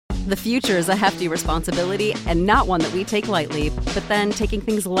The future is a hefty responsibility and not one that we take lightly, but then taking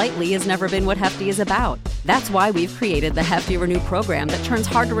things lightly has never been what Hefty is about. That's why we've created the Hefty Renew program that turns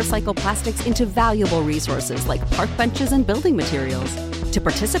hard-to-recycle plastics into valuable resources like park benches and building materials. To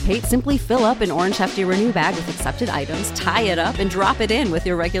participate, simply fill up an orange Hefty Renew bag with accepted items, tie it up, and drop it in with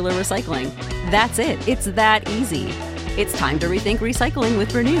your regular recycling. That's it. It's that easy. It's time to rethink recycling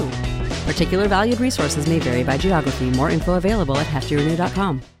with Renew. Particular valued resources may vary by geography. More info available at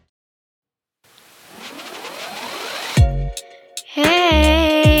heftyrenew.com.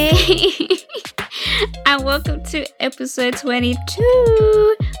 Hey! And welcome to episode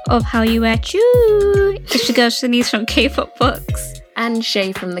 22 of How You At You. It's your girl Shanice from K-Pop Box. And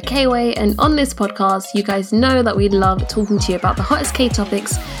Shay from the K-Way, and on this podcast, you guys know that we love talking to you about the hottest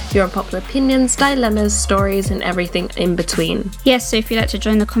K-topics, your unpopular opinions, dilemmas, stories, and everything in between. Yes, so if you'd like to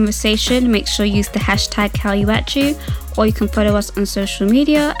join the conversation, make sure you use the hashtag HowYouAtYou, or you can follow us on social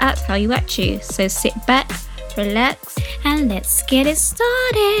media at HowYouAtYou. So sit back, relax, and let's get it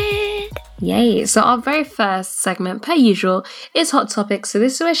started. Yay! So our very first segment, per usual, is Hot Topics. So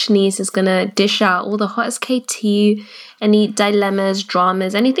this is where Shanice is going to dish out all the hottest KT, any dilemmas,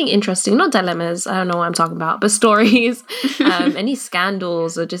 dramas, anything interesting. Not dilemmas, I don't know what I'm talking about, but stories, any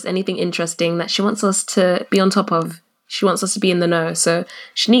scandals or just anything interesting that she wants us to be on top of. She wants us to be in the know. So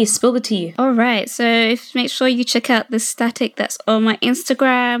Shanice, spill the tea. All right, so make sure you check out the static that's on my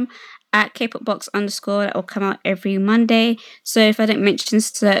Instagram at kpopbox_, that will come out every Monday. So if I don't mention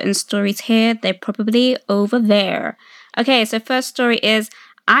certain stories here, they're probably over there. Okay, so first story is,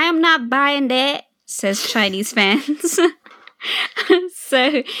 I am not buying that, says Chinese fans.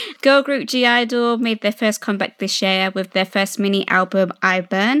 So girl group G-Idol made their first comeback this year with their first mini album, I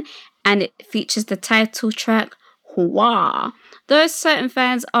Burn, and it features the title track, Hua. Though certain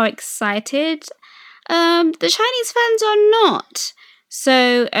fans are excited, the Chinese fans are not.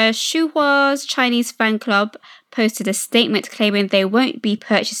 So, Shuhua's Chinese fan club posted a statement claiming they won't be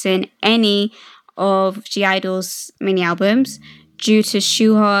purchasing any of G-Idol's mini albums due to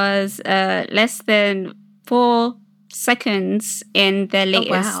Shuhua's less than 4 seconds in their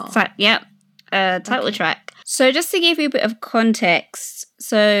latest title track. So, just to give you a bit of context,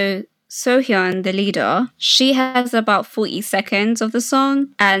 so Sohyun, the leader, she has about 40 seconds of the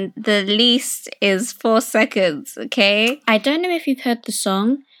song, and the least is 4 seconds, okay? I don't know if you've heard the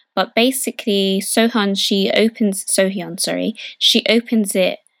song, but basically Sohyun, she opens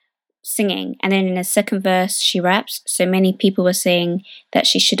it singing, and then in the second verse she raps. So many people were saying that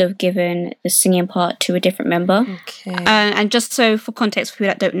she should have given the singing part to a different member. Okay. And just so for context, for people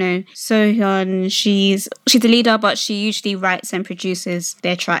that don't know, Sohyun, she's the leader, but she usually writes and produces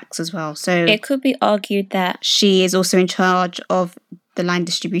their tracks as well. So it could be argued that she is also in charge of the line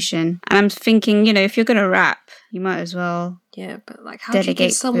distribution. And I'm thinking, if you're gonna rap, you might as well. Yeah, but like, how do you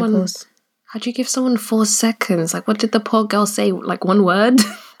give someone 4 seconds? Like, what did the poor girl say? Like, one word?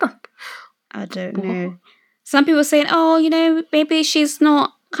 I don't know. Some people are saying, maybe she's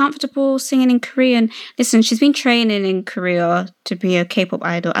not comfortable singing in Korean. Listen, she's been training in Korea to be a K-pop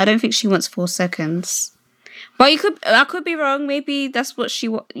idol. I don't think she wants 4 seconds. But I could be wrong. Maybe that's what she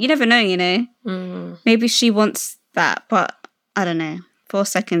wants. You never know, Maybe she wants that, but I don't know. 4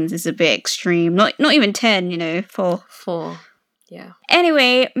 seconds is a bit extreme. Not even 10, 4. 4. Yeah.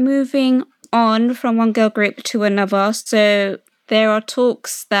 Anyway, moving on from one girl group to another. So there are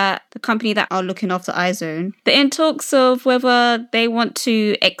talks that the company that are looking after iZone, they're in talks of whether they want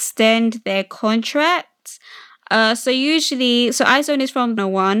to extend their contract. So iZone is from No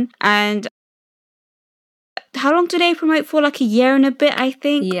One, and how long do they promote for? Like a year and a bit, I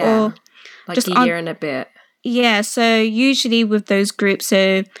think. Yeah, or like just a year and a bit. Yeah, so usually with those groups,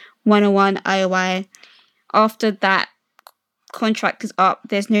 so 101, IOI, after that contract is up,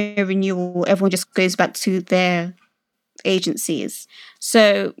 there's no renewal. Everyone just goes back to their agencies.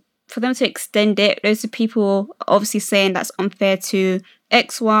 So for them to extend it, loads of people are obviously saying that's unfair to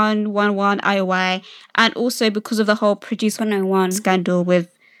X1, 101, IOI, and also because of the whole Produce 101 scandal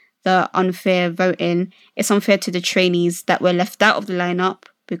with the unfair voting, it's unfair to the trainees that were left out of the lineup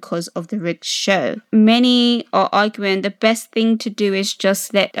because of the rigged show. Many are arguing the best thing to do is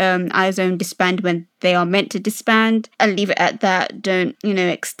just let iZone disband when they are meant to disband and leave it at that. Don't,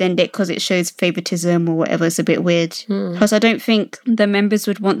 extend it because it shows favoritism or whatever. It's a bit weird. Plus, I don't think the members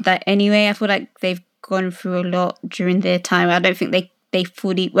would want that anyway. I feel like they've gone through a lot during their time. I don't think they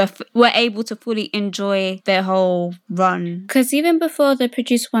fully were able to fully enjoy their whole run. Because even before the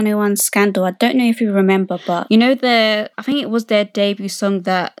Produce 101 scandal, I don't know if you remember, but I think it was their debut song,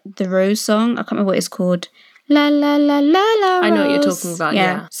 the Rose song. I can't remember what it's called. La la la la la. I know what you're Rose. talking about,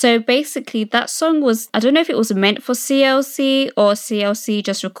 yeah. So basically, that song was, I don't know if it was meant for CLC or CLC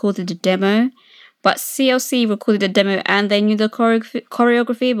just recorded the demo, but CLC recorded the demo and they knew the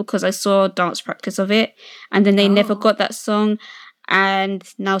choreography because I saw dance practice of it, and then they never got that song. And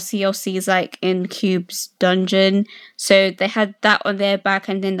now CLC is like in Cube's dungeon. So they had that on their back,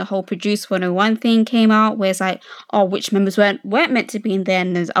 and then the whole Produce 101 thing came out where it's like, oh, which members weren't meant to be in there,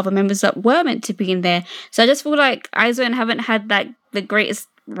 and there's other members that were meant to be in there. So I just feel like IZ*ONE haven't had like the greatest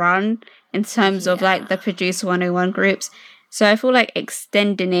run in terms of like the Produce 101 groups. So I feel like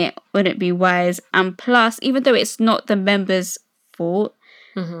extending it wouldn't be wise. And plus, even though it's not the members' fault,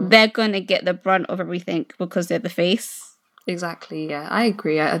 they're going to get the brunt of everything because they're the face. Exactly, yeah. I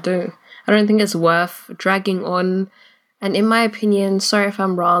agree. I don't think it's worth dragging on. And in my opinion, sorry if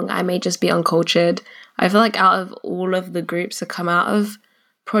I'm wrong, I may just be uncultured. I feel like out of all of the groups that come out of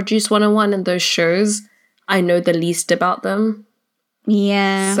Produce 101 and those shows, I know the least about them.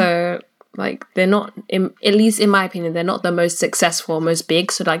 Yeah. So, like, they're not, at least in my opinion, they're not the most successful, most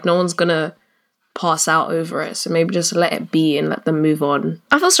big. So, like, no one's gonna pass out over it. So maybe just let it be and let them move on.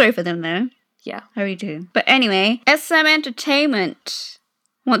 I feel sorry for them though. Yeah. I really do. But anyway, SM Entertainment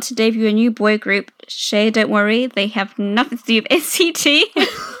want to debut a new boy group. Shay, don't worry, they have nothing to do with NCT.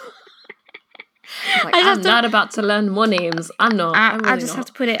 I'm not about to learn more names. I'm not. I just have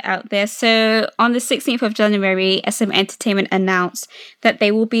to put it out there. So on the 16th of January, SM Entertainment announced that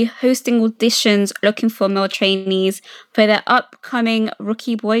they will be hosting auditions looking for male trainees for their upcoming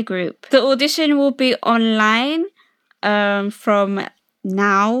rookie boy group. The audition will be online from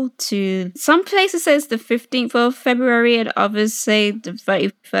now to, some places says the 15th of February and others say the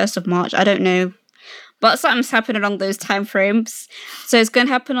 31st of March. I don't know, but something's happened along those time frames. So it's going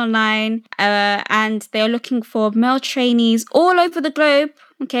to happen online, and they're looking for male trainees all over the globe.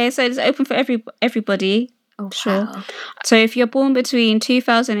 Okay, so it's open for everybody. Oh, sure. wow. So if you're born between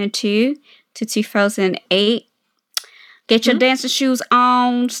 2002 to 2008, get your dancing shoes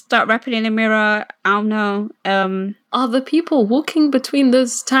on, start rapping in the mirror. I don't know. Are the people walking between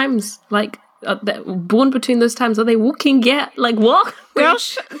those times, like, born between those times, are they walking yet? Like, what? Girl,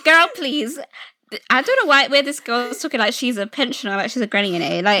 please. I don't know where this girl's talking like she's a pensioner, like she's a granny in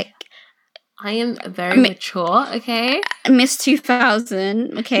it. Like, I am very mature, okay? Miss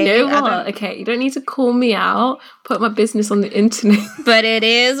 2000, okay? You know what? Okay, you don't need to call me out, put my business on the internet. But it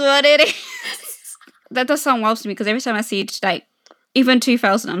is what it is. That does sound wild to me because every time I see, like, even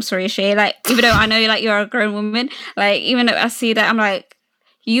 2000, I'm sorry, Shay, like, even though I know, like, you're a grown woman, like, even though I see that, I'm like,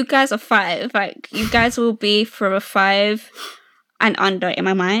 you guys are 5. Like, you guys will be from a 5 and under in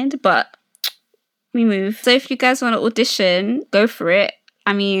my mind, but we move. So if you guys want to audition, go for it.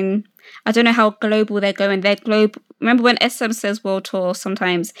 I mean, I don't know how global they're going. They're global. Remember when SM says world tour,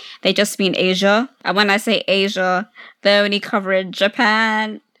 sometimes they just mean Asia. And when I say Asia, they're only covering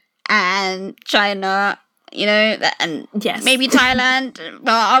Japan and China, you know, and yes, maybe Thailand.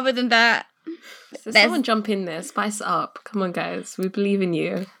 But other than that, so someone jump in there, spice it up. Come on, guys, we believe in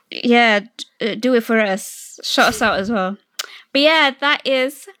you. Yeah, do it for us. Shout us out as well. But yeah, that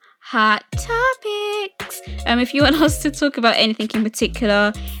is Hot Topics. If you want us to talk about anything in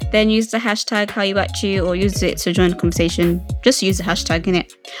particular, then use the hashtag HowYouActu or use it to join the conversation. Just use the hashtag,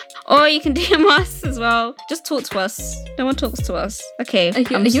 innit? Or you can DM us as well. Just talk to us. No one talks to us. Okay. Are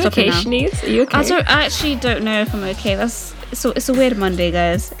you okay, Shanice? Are you okay? I actually don't know if I'm okay. It's a weird Monday,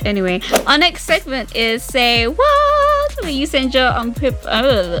 guys. Anyway, our next segment is Say What? Where you send your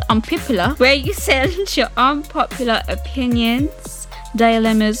unpopular opinions,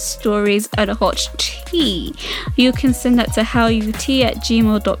 dilemmas, stories, and a hot tea. You can send that to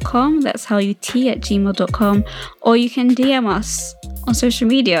howut@gmail.com. That's howut@gmail.com. Or you can DM us on social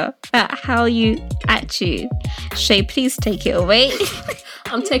media at howYouActu. Shay, please take it away.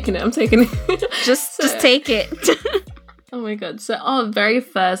 I'm taking it. Just take it. Oh my god. So our very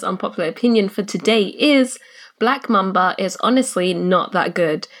first unpopular opinion for today is Black Mamba is honestly not that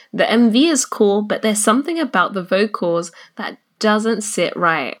good. The MV is cool, but there's something about the vocals that doesn't sit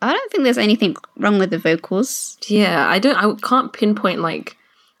right. I don't think there's anything wrong with the vocals. Yeah, I can't pinpoint like,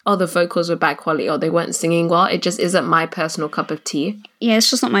 oh, the vocals were bad quality or they weren't singing well. It just isn't my personal cup of tea. Yeah, it's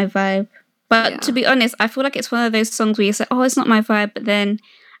just not my vibe. But to be honest, I feel like it's one of those songs where you say, oh, it's not my vibe, but then,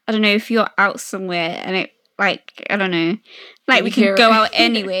 I don't know, if you're out somewhere and it, like, I don't know, like, we can go out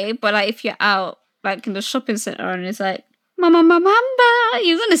anyway, but like, if you're out, like, in the shopping centre and it's like, Mama,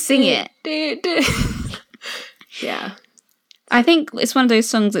 you're gonna sing it. Yeah. I think it's one of those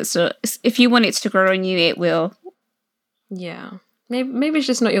songs that's, if you want it to grow on you, it will. Yeah. Maybe it's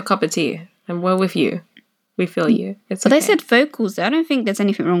just not your cup of tea, and we're with you. We feel you. It's But okay. they said vocals. I don't think there's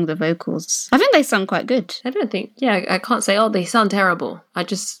anything wrong with the vocals. I think they sound quite good. I don't think. Yeah, I can't say. Oh, they sound terrible.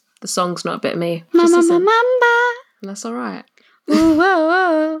 The song's not a bit of me. Just Mama, listen. mama. That's all right. Ooh, whoa,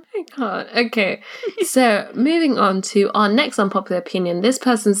 whoa. I can't. Okay. So moving on to our next unpopular opinion. This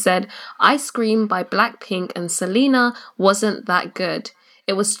person said, Ice Cream by Blackpink and Selena wasn't that good.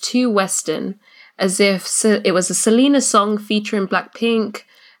 It was too Western. As if it was a Selena song featuring Blackpink,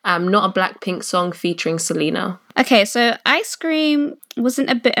 not a Blackpink song featuring Selena. Okay, so Ice Cream wasn't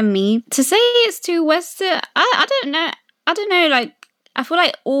a bit of me. To say it's too Western, I don't know. I don't know, like, I feel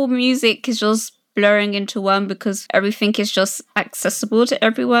like all music is just blurring into one because everything is just accessible to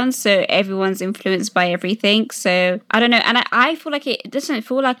everyone, so everyone's influenced by everything. So I don't know, and I feel like it doesn't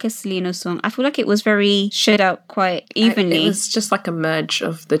feel like a Selena song. I feel like it was very shared out quite evenly. It was just like a merge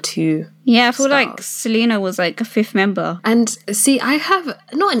of the two. Yeah, I feel like styles. Selena was like a fifth member. And see, I have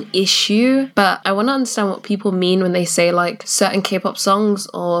not an issue, but I want to understand what people mean when they say like certain K-pop songs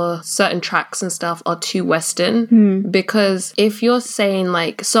or certain tracks and stuff are too Western. Because if you're saying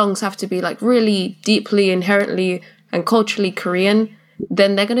like songs have to be like really deeply, inherently and culturally Korean,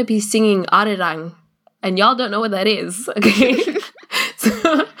 then they're going to be singing Arirang. And y'all don't know what that is, okay?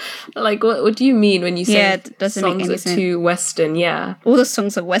 So, like, what do you mean when you say It doesn't make songs any are sense. too Western? Yeah. All the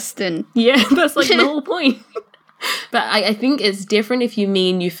songs are Western. Yeah, that's like the whole point. But I think it's different if you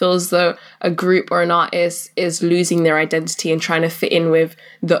mean you feel as though a group or an artist is losing their identity and trying to fit in with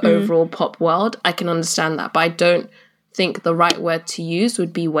the overall pop world. I can understand that, but I don't think the right word to use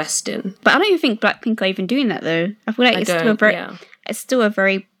would be Western. But I don't even think Blackpink are even doing that though. I feel like it's still a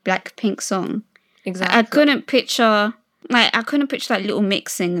very Blackpink song. Exactly. I couldn't picture like Little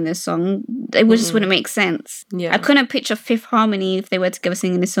Mix singing this song. It just wouldn't make sense. Yeah. I couldn't picture Fifth Harmony if they were together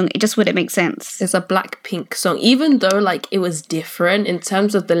singing this song. It just wouldn't make sense. It's a Blackpink song, even though like it was different in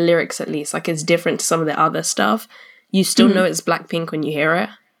terms of the lyrics, at least like it's different to some of the other stuff. You still know it's Blackpink when you hear it.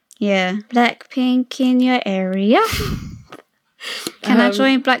 Yeah, Blackpink in your area. Can I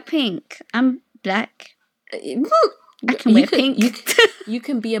join Blackpink? I'm black. I can wear pink. You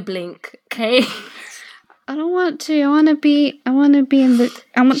can be a Blink, okay? I don't want to. I want to be the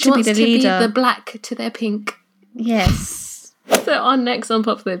leader. Be the black to their pink. Yes. So our next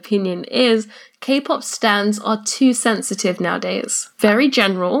unpopular opinion is K-pop stans are too sensitive nowadays. Very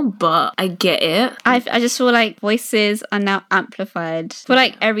general, but I get it. I just feel like voices are now amplified. I feel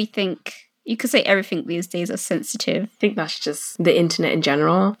like everything, you could say everything these days are sensitive. I think that's just the internet in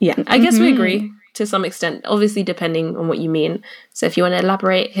general. Yeah, I guess we agree to some extent, obviously depending on what you mean. So if you want to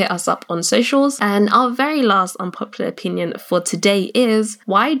elaborate, hit us up on socials. And our very last unpopular opinion for today is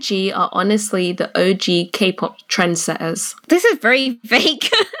YG are honestly the OG K-pop trendsetters. This is very vague.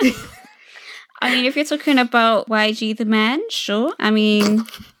 I mean, if you're talking about YG the man, sure. I mean,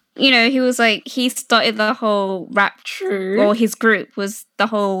 you know, he started the whole rap. True. Or his group was the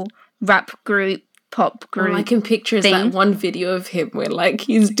whole rap group, pop group. All I can picture is thing. that one video of him where like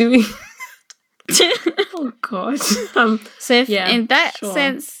he's doing... Oh god. So if, yeah, in that sure.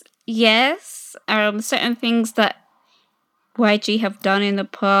 sense, yes. Certain things that YG have done in the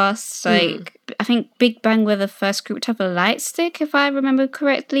past, like I think Big Bang were the first group to have a light stick, if I remember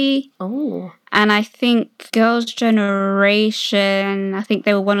correctly. Oh. And I think Girls' Generation, I think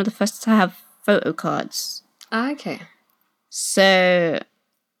they were one of the first to have photo cards. Okay. So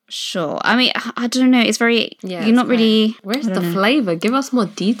sure. I mean, I don't know. It's very. Yeah. You're not really. Where's the flavor? Give us more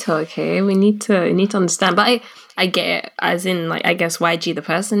detail, okay? We need to understand. But I get it. As in, like, I guess YG the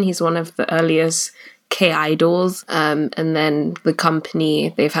person. He's one of the earliest K idols. And then the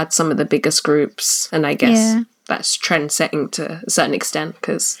company. They've had some of the biggest groups, and I guess that's trend setting to a certain extent.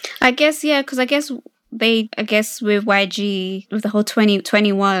 Because I guess with YG, with the whole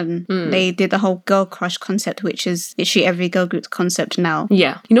 2021, they did the whole girl crush concept, which is literally every girl group's concept now.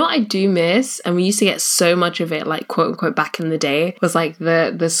 Yeah. You know what I do miss, and we used to get so much of it, like, quote unquote, back in the day, was like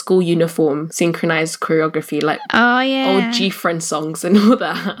the school uniform synchronized choreography, like old G-Friend songs and all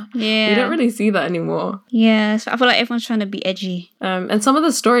that. Yeah. We don't really see that anymore. Yeah, so I feel like everyone's trying to be edgy. And some of the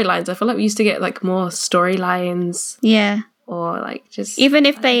storylines, I feel like we used to get like more storylines. Yeah. Or like just... Even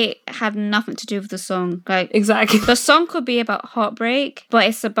if they had nothing to do with the song. Like Exactly. the song could be about heartbreak, but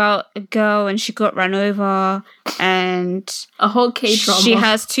it's about a girl and she got run over and... A whole K-drama. She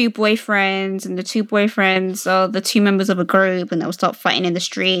has two boyfriends and the two boyfriends are the two members of a group and they'll start fighting in the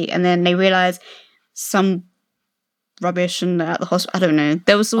street and then they realise some rubbish and they're at the hospital. I don't know.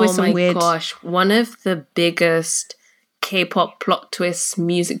 There was always some weird... Oh my gosh. One of the biggest K-pop plot twists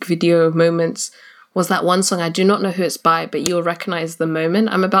music video moments was that one song. I do not know who it's by, but you'll recognize the moment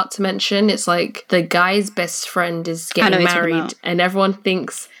I'm about to mention. It's like the guy's best friend is getting married and everyone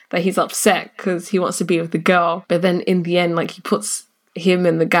thinks that he's upset because he wants to be with the girl. But then in the end, like he puts him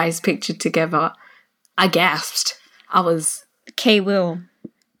and the guy's picture together. I gasped. K-Will.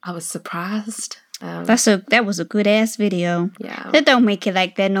 I was surprised. That was a good ass video. Yeah. They don't make it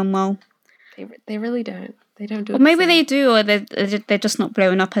like that no more. They really don't. They don't do it. Or maybe they do, or they're just not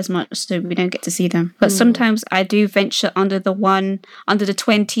blowing up as much, so we don't get to see them. But sometimes I do venture under the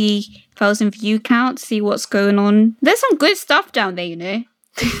 20,000 view count, see what's going on. There's some good stuff down there, you know.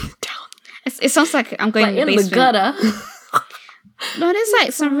 It sounds like I'm going like in the gutter. No, there's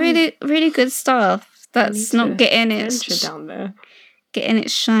like some really, really good stuff that's not getting its down there, getting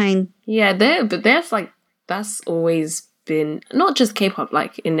its shine. Yeah, that's always been not just K-pop,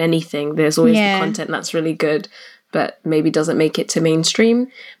 like in anything. There's always the content that's really good, but maybe doesn't make it to mainstream.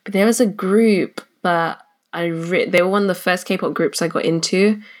 But there was a group that they were one of the first K-pop groups I got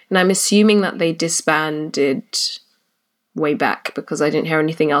into, and I'm assuming that they disbanded way back because I didn't hear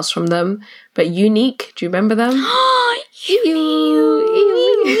anything else from them. But Unique, do you remember them?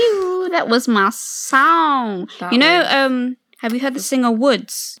 That was my song. Have you heard the singer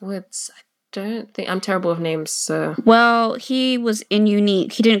Woods? I don't think. I'm terrible with names, so. Well, he was in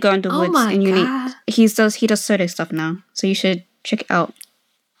Unique. He didn't go under Woods in Unique. God. He does solo stuff now, so you should check it out.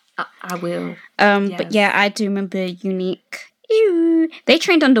 I will. Yes. But yeah, I do remember Unique. Ew. They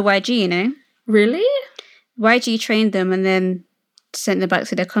trained under YG, you know. Really? YG trained them and then sent them back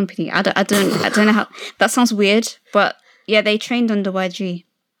to their company. I don't know how. That sounds weird, but yeah, they trained under YG.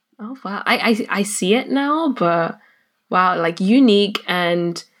 Oh wow! I see it now, but wow, like Unique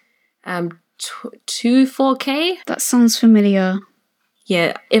and 24K. That sounds familiar.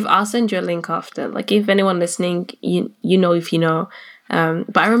 Yeah, I'll send you a link after. Like if anyone listening, you know if you know.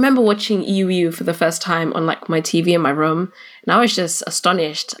 But I remember watching EUU for the first time on like my TV in my room, and I was just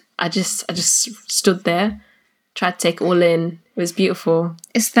astonished. I just stood there, tried to take it all in. It was beautiful.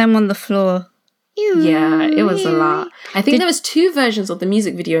 It's them on the floor. Yeah, it was a lot. I think there was 2 versions of the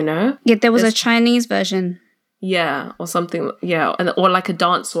music video, no? Yeah, there's a Chinese version. Yeah, or something. Yeah, or like a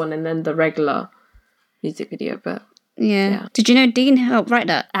dance one, and then the regular music video. But yeah. Did you know Dean helped write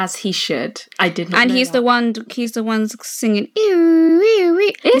that? As he should. I did not. And know he's that. He's the one singing. Ew, ew,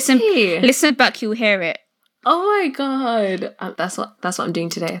 ew. Listen back, you'll hear it. Oh my god, that's what I'm doing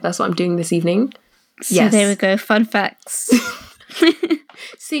today. That's what I'm doing this evening. So there we go. Fun facts.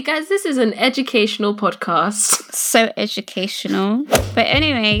 See, guys, this is an educational podcast. So educational. But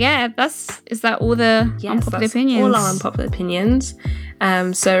anyway, yeah, is that all the unpopular opinions? All our unpopular opinions.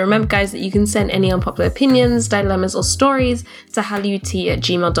 So remember, guys, that you can send any unpopular opinions, dilemmas, or stories to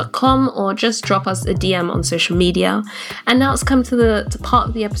hallut@gmail.com or just drop us a DM on social media. And now it's come to the part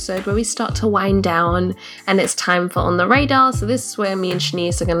of the episode where we start to wind down and it's time for On the Radar. So this is where me and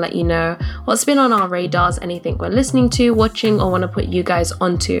Shanice are going to let you know what's been on our radars, anything we're listening to, watching, or want to put you guys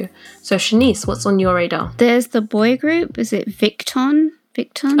onto. So Shanice, what's on your radar? There's the boy group. Is it Victon?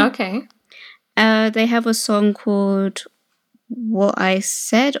 Okay. They have a song called What I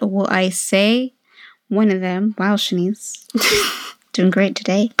Said or What I Say. One of them. Wow, Shanice. Doing great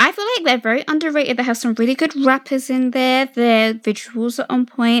today. I feel like they're very underrated. They have some really good rappers in there. Their visuals are on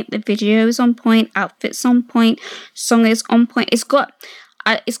point. The video is on point. Outfits on point. Song is on point. It's got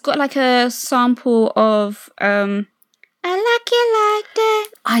like a sample of I Like It Like That.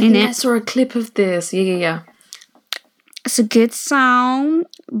 I saw a clip of this. Yeah. It's a good song.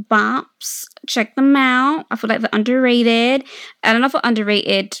 Bops. Check them out. I feel like they're underrated. And another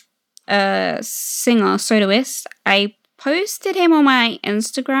underrated singer, soloist. I posted him on my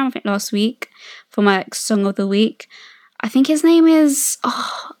Instagram, I think last week, for my song of the week. I think his name is,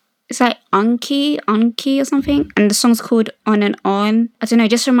 it's like Anki or something. And the song's called On and On. I don't know,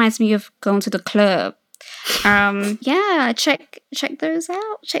 it just reminds me of going to the club. Check those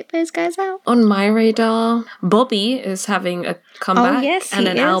out. Check those guys out. On my radar, Bobby is having a comeback and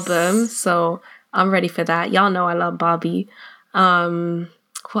an album, so I'm ready for that. Y'all know I love Bobby.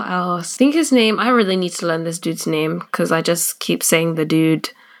 What else? I think his name, I really need to learn this dude's name because I just keep saying the dude,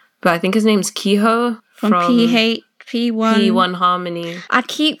 but I think his name's Keeho from P1 Harmony. I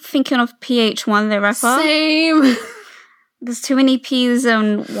keep thinking of PH1, the rapper. Same. There's too many P's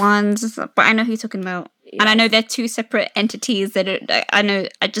and ones, but I know who you're talking about. Yeah. And I know they're 2 separate entities that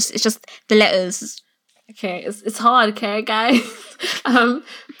it's just the letters. Okay, it's hard, okay, guys?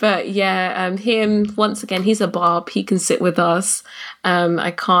 But yeah, him, once again, he's a barb. He can sit with us.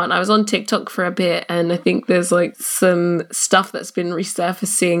 I can't. I was on TikTok for a bit, and I think there's like some stuff that's been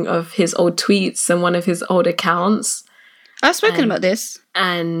resurfacing of his old tweets and one of his old accounts. I've spoken about this.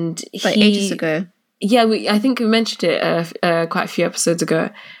 And like ages ago. Yeah, I think we mentioned it quite a few episodes ago.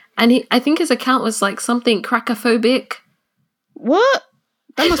 And I think his account was like something crackophobic. What?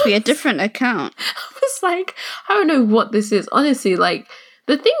 That must be a different account. I was like, I don't know what this is. Honestly, like,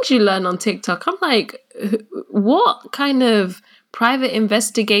 the things you learn on TikTok, I'm like, what kind of private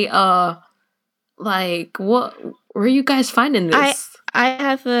investigator, like, where are you guys finding this? I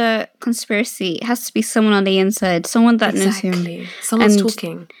have a conspiracy. It has to be someone on the inside, someone that knows him. Someone's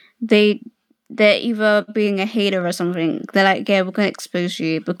talking. They're either being a hater or something. They're like, yeah, we're going to expose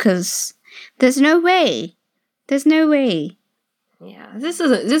you because there's no way. There's no way. Yeah, this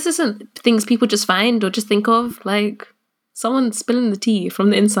isn't things people just find or just think of. Like, someone spilling the tea from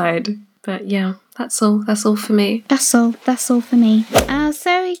the inside. But yeah, that's all for me. That's all for me.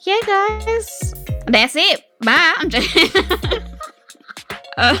 So yeah, guys, that's it. Bye. I'm joking.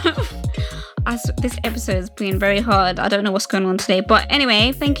 This episode has been very hard. I don't know what's going on today. But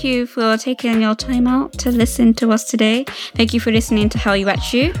anyway, thank you for taking your time out to listen to us today. Thank you for listening to How You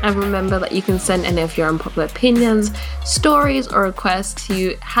At You. And remember that you can send any of your unpopular opinions, stories, or requests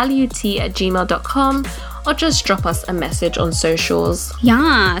to hallyout@gmail.com or just drop us a message on socials.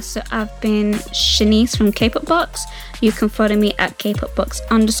 Yeah, so I've been Shanice from K-Pop Box. You can follow me at kpopbox_,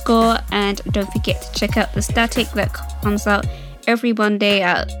 and don't forget to check out the static that comes out every Monday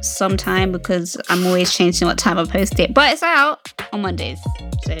at some time because I'm always changing what time I post it, but it's out on Mondays.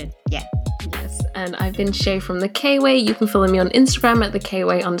 So yeah. Yes, and I've been Shay from the K-Way. You can follow me on Instagram at the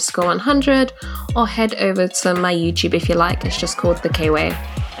K-Way_100 or head over to my YouTube if you like. It's just called the K-Way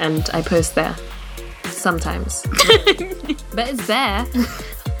and I post there sometimes. But it's there.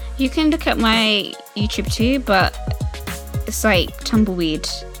 You can look at my YouTube too, but it's like tumbleweed.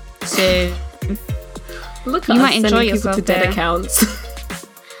 So look at you us might enjoy yourself to dead there. accounts.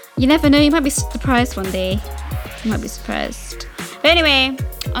 You never know, you might be surprised one day. You might be surprised. But anyway,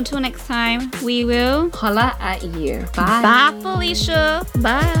 until next time, we will holla at you. Bye. Bye, Felicia.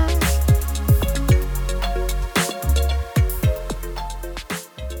 Bye.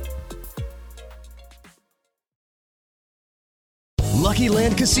 Lucky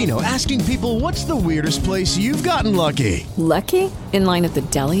Land Casino, asking people, what's the weirdest place you've gotten lucky? Lucky? In line at the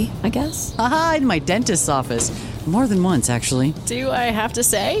deli, I guess? Aha, in my dentist's office. More than once, actually. Do I have to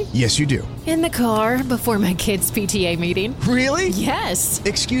say? Yes, you do. In the car before my kids' PTA meeting. Really? Yes.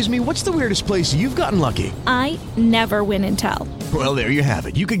 Excuse me, what's the weirdest place you've gotten lucky? I never win and tell. Well, there you have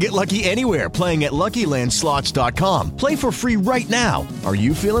it. You can get lucky anywhere, playing at LuckyLandSlots.com. Play for free right now. Are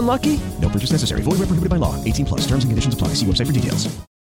you feeling lucky? No purchase necessary. Void where prohibited by law. 18+. Terms and conditions apply. See website for details.